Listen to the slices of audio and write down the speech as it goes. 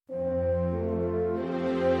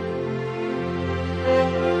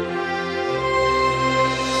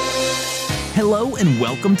Hello and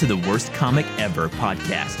welcome to the Worst Comic Ever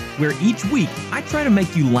podcast, where each week I try to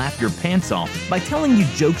make you laugh your pants off by telling you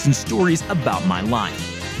jokes and stories about my life.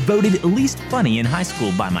 Voted least funny in high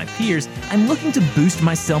school by my peers, I'm looking to boost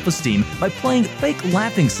my self-esteem by playing fake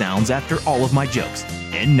laughing sounds after all of my jokes.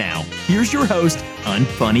 And now, here's your host,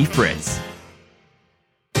 Unfunny Fritz.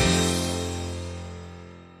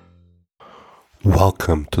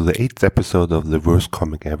 Welcome to the 8th episode of the Worst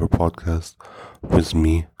Comic Ever podcast with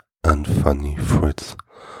me, Unfunny Fritz.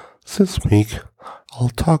 This week, I'll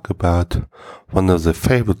talk about one of the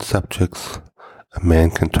favorite subjects a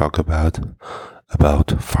man can talk about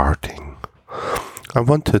farting. I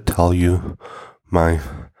want to tell you my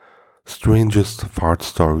strangest fart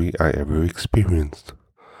story I ever experienced.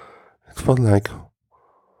 It was like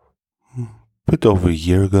a bit over a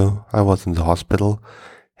year ago. I was in the hospital,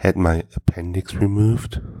 had my appendix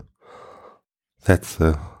removed. That's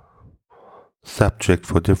a subject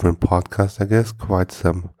for different podcasts, I guess. Quite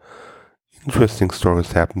some interesting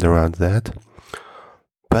stories happened around that.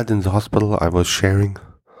 But in the hospital, I was sharing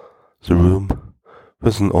the room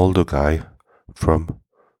with an older guy from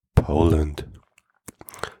Poland.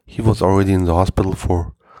 He was already in the hospital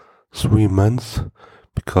for 3 months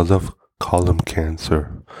because of colon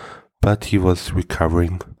cancer, but he was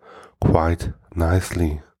recovering quite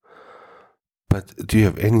nicely. But do you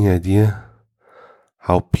have any idea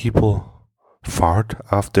how people fart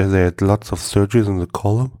after they had lots of surgeries on the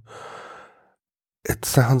colon? It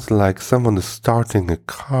sounds like someone is starting a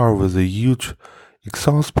car with a huge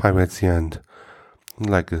exhaust pipe at the end.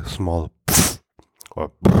 Like a small pfft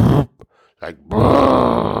or brrr, like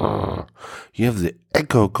brrr. You have the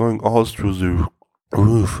echo going all through the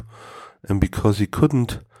roof. And because he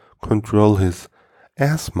couldn't control his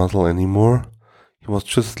ass muscle anymore, he was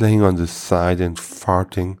just laying on the side and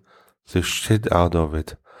farting the shit out of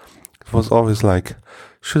it. It was always like,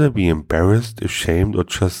 should I be embarrassed, ashamed, or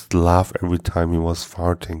just laugh every time he was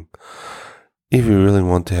farting? If you really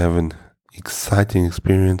want to have an exciting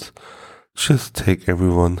experience, just take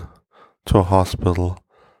everyone to a hospital,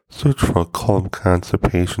 search for a colon cancer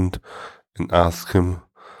patient, and ask him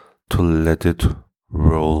to let it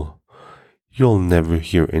roll. You'll never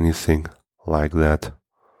hear anything like that.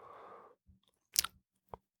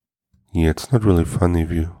 Yeah, it's not really funny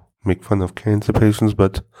if you make fun of cancer patients,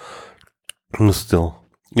 but still,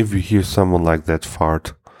 if you hear someone like that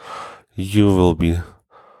fart, you will be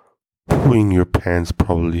pooing your pants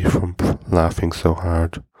probably from laughing so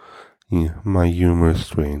hard. Yeah, my humor is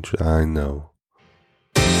strange, I know.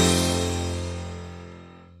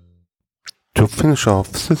 To finish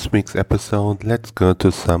off this week's episode, let's go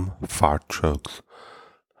to some fart jokes.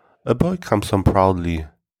 A boy comes home proudly,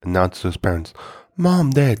 announces to his parents,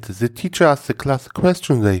 "Mom, Dad, the teacher asked the class a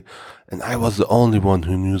question today, and I was the only one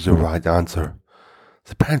who knew the right answer."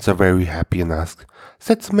 The parents are very happy and ask,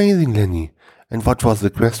 "That's amazing, Lenny. And what was the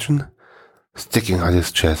question?" "Sticking out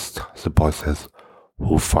his chest," the boy says.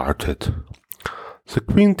 "Who farted?" The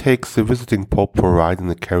Queen takes the visiting Pope for a ride in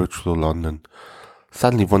a carriage through London.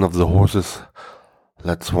 Suddenly one of the horses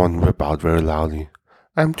lets one rip out very loudly.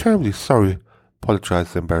 "I'm terribly sorry,"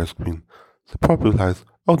 apologizes the embarrassed Queen. The Pope replies,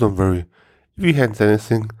 "Oh, don't worry. If you hadn't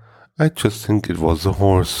anything, I just think it was a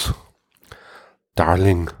horse."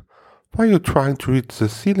 "Darling, why are you trying to reach the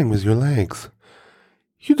ceiling with your legs?"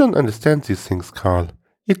 "You don't understand these things, Carl.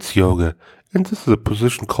 It's yoga, and this is a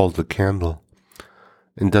position called the candle."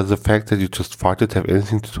 "And does the fact that you just farted have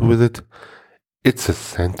anything to do with it?" "It's a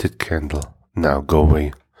scented candle. Now go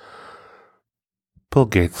away." Bill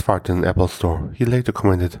Gates farted in an Apple store. He later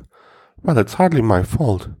commented, "Well, it's hardly my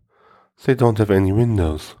fault. They don't have any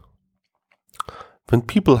windows." When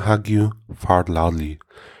people hug you, fart loudly.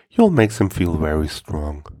 You'll make them feel very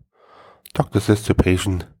strong. Doctor says to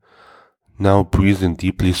patient, "Now breathe in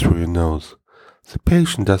deeply through your nose." The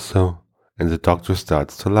patient does so, and the doctor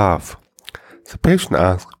starts to laugh. The patient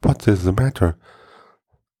asks, "What is the matter?"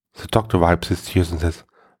 The doctor wipes his tears and says,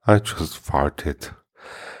 "I just farted."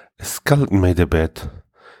 A skeleton made a bet,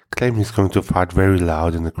 claiming he's going to fart very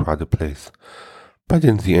loud in a crowded place. But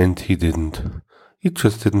in the end he didn't. He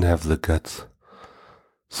just didn't have the guts.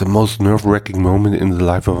 The most nerve-wracking moment in the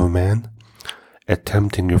life of a man?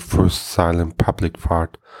 Attempting your first silent public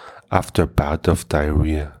fart after a bout of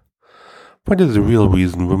diarrhea. What is the real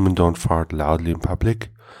reason women don't fart loudly in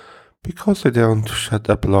public? Because they don't shut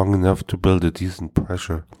up long enough to build a decent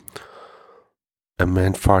pressure. A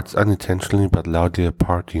man farts unintentionally but loudly at a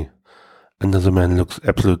party. Another man looks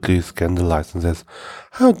absolutely scandalized and says,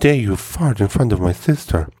 "How dare you fart in front of my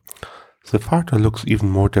sister?" The farter looks even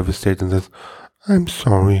more devastated and says, "I'm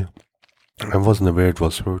sorry. I wasn't aware it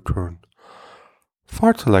was her turn."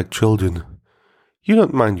 Farts are like children. You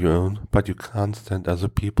don't mind your own, but you can't stand other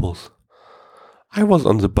people's. I was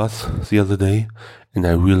on the bus the other day, and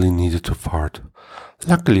I really needed to fart.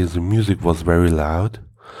 Luckily, the music was very loud,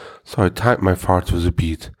 so I timed my farts with a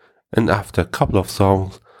beat, and after a couple of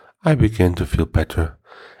songs, I began to feel better.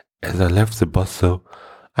 As I left the bus, though,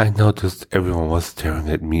 I noticed everyone was staring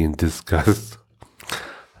at me in disgust.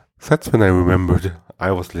 That's when I remembered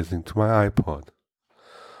I was listening to my iPod.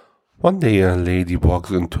 One day a lady walks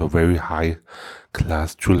into a very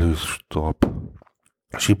high-class jewelry store.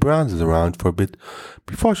 She browses around for a bit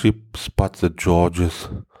before she spots a gorgeous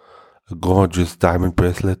diamond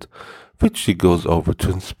bracelet, which she goes over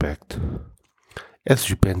to inspect. As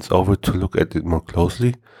she bends over to look at it more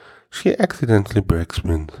closely, she accidentally breaks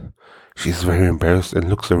wind. She is very embarrassed and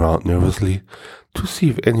looks around nervously to see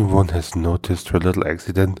if anyone has noticed her little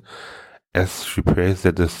accident, as she prays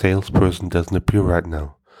that the salesperson doesn't appear right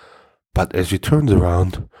now. But as she turns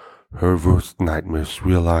around, her worst nightmare is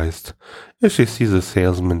realized as she sees a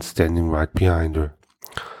salesman standing right behind her.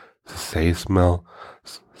 The salesman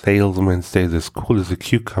stays as cool as a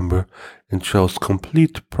cucumber and shows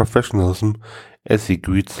complete professionalism as he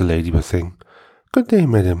greets the lady by saying, "Good day,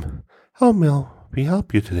 madam. How may we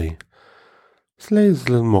help you today?" The lady is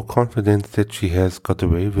a little more confident that she has got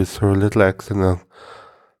away with her little accent.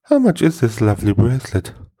 "How much is this lovely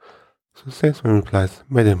bracelet?" So the salesman replies,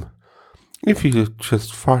 "Madam, if you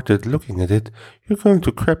just farted looking at it, you're going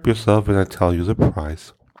to crap yourself when I tell you the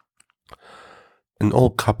price." An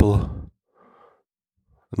old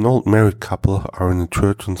married couple are in a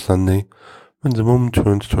church on Sunday when the woman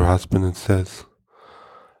turns to her husband and says,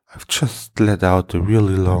 "I've just let out a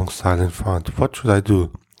really long silent fart. What should I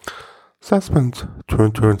do?" The husband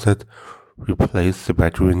turned to her and said, "Replace the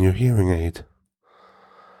battery in your hearing aid."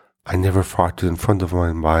 I never farted in front of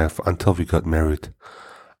my wife until we got married.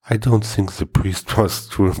 I don't think the priest was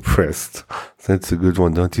too impressed. That's a good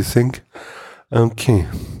one, don't you think? Okay.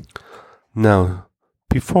 Now,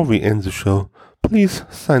 before we end the show, please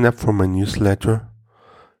sign up for my newsletter.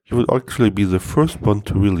 You will actually be the first one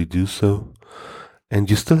to really do so. And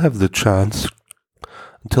you still have the chance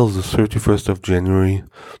until the 31st of January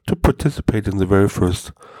to participate in the very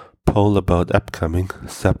first poll about upcoming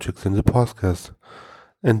subjects in the podcast.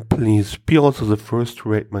 And please be also the first to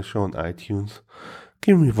rate my show on iTunes.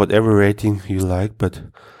 Give me whatever rating you like, but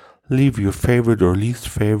leave your favorite or least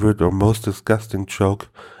favorite or most disgusting joke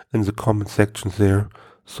in the comment sections there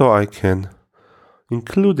so I can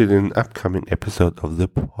include it in an upcoming episode of the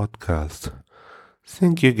podcast.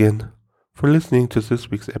 Thank you again for listening to this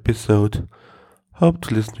week's episode. Hope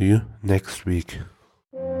to listen to you next week.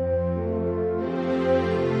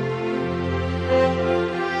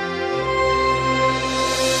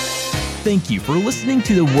 Thank you for listening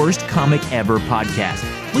to the Worst Comic Ever podcast.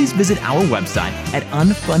 Please visit our website at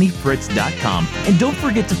unfunnyfritz.com and don't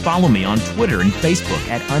forget to follow me on Twitter and Facebook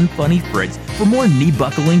at unfunnyfritz for more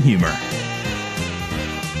knee-buckling humor.